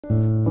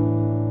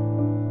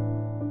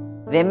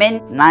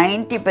Women,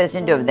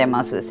 90% of them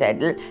are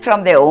suicidal.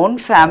 From their own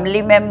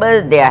family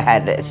members, they are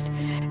harassed.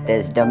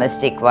 There's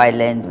domestic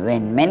violence.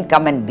 When men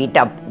come and beat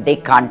up, they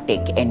can't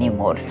take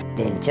anymore.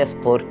 They'll just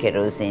pour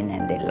kerosene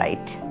and they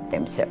light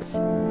themselves.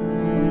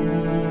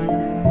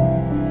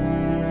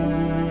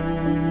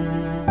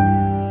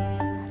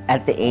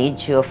 At the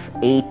age of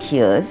 8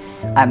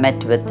 years, I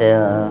met with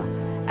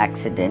an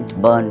accident,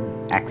 burn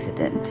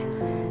accident.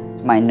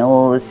 My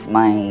nose,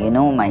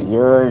 my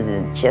ears,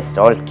 it just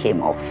all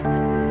came off.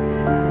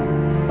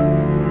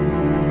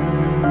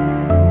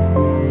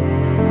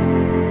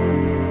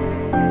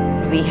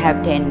 We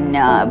have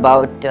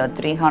about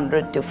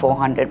 300 to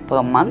 400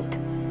 per month.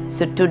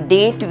 So to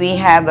date, we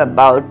have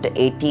about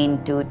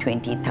 18 to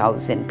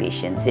 20,000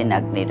 patients in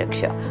Agni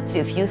Raksha. So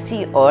if you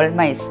see all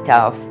my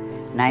staff,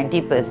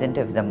 90%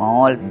 of them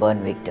are all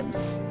burn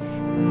victims.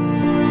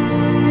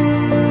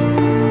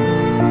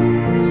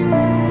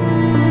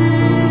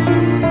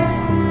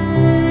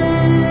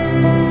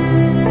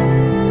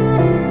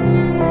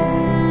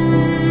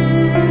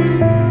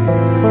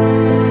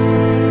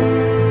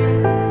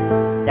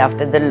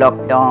 After the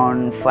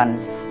lockdown,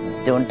 funds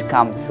don't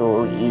come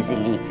so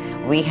easily.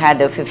 We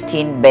had a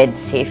 15-bed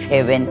safe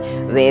haven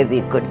where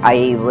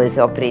I was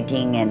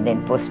operating, and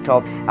then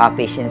post-op our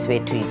patients were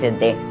treated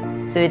there.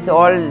 So it's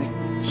all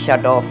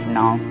shut off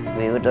now.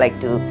 We would like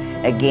to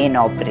again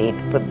operate,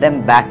 put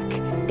them back,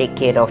 take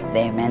care of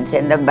them and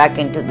send them back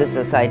into the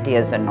society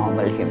as a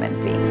normal human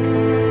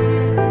being.